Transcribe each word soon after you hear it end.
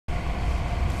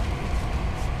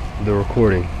the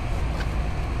recording.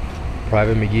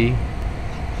 Private McGee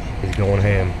is going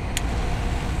ham.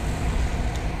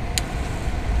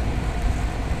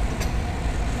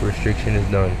 Restriction is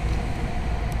done.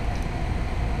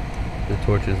 The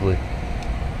torch is lit.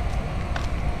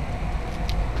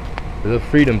 The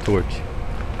freedom torch.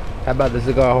 How about the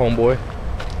cigar, homeboy?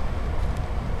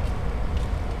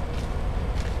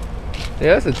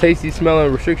 Yeah, that's a tasty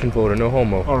smelling restriction folder, no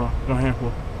homo. Hold on, no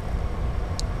handful.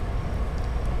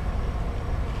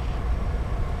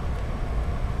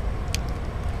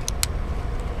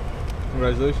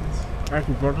 Congratulations. Thank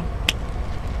you, brother.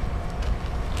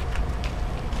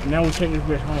 Now we take this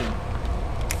bitch home.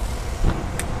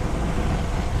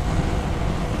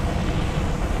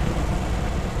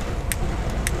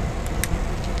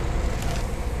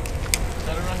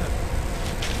 Shut it right here.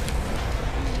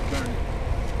 Burn it.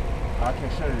 I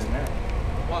can't shut it in there.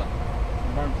 What?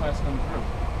 Burn plastic on the grill.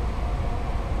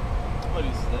 What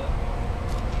is that?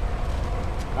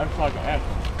 I just like an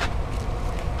apple.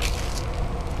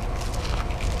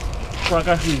 So like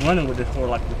I should be running with this for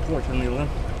like the torch in the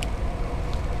Olympics.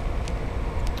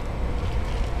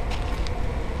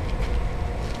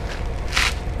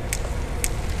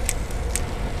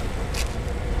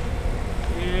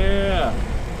 Yeah.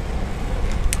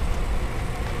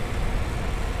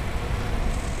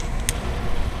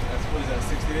 That's what is that,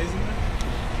 60 days in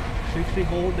there? 60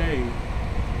 whole days.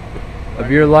 Of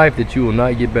your life that you will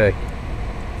not get back.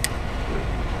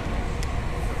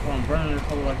 So I'm burning this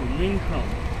whole like a mean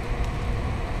something.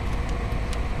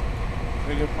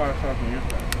 They get fire starts on the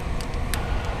inside.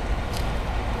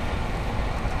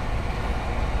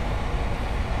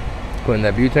 Putting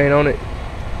that butane on it.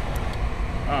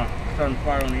 Starting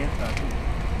fire on the inside too.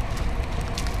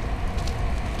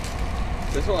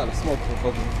 There's a lot of smoke for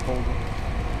fucking folder.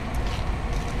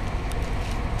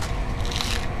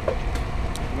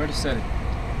 Where to set it?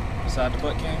 Beside the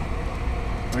butt can?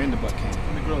 Or in the butt can?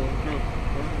 In the grill,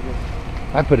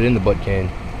 I put it in the butt can.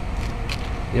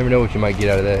 You never know what you might get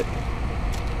out of that.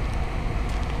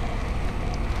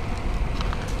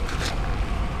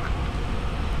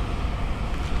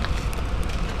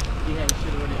 You have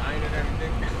shit already ironed and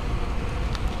everything?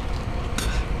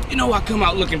 You know I come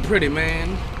out looking pretty,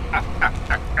 man.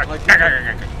 I like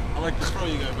the straw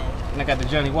you got going. And I got the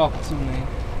Johnny Walker too, man.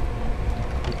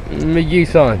 McGee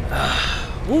son,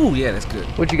 Ooh, yeah, that's good.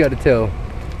 what you got to tell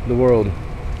the world?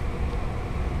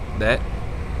 That.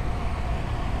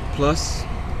 Plus,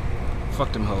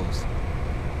 fuck them hoes.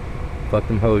 Fuck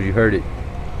them hoes, you heard it.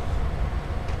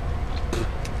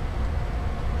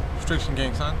 Restriction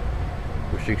gang, son.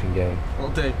 Restriction gang. All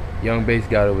day. Young bass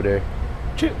guy over there.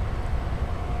 Chip.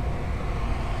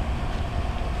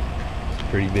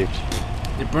 Pretty bitch.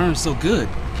 It burns so good.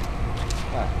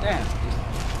 God damn.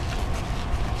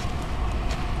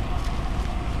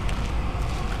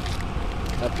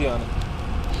 I pee on it.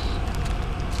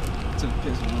 Took a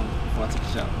piss before I took a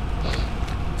shower.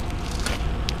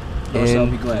 Y'all shall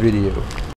be End glad. video.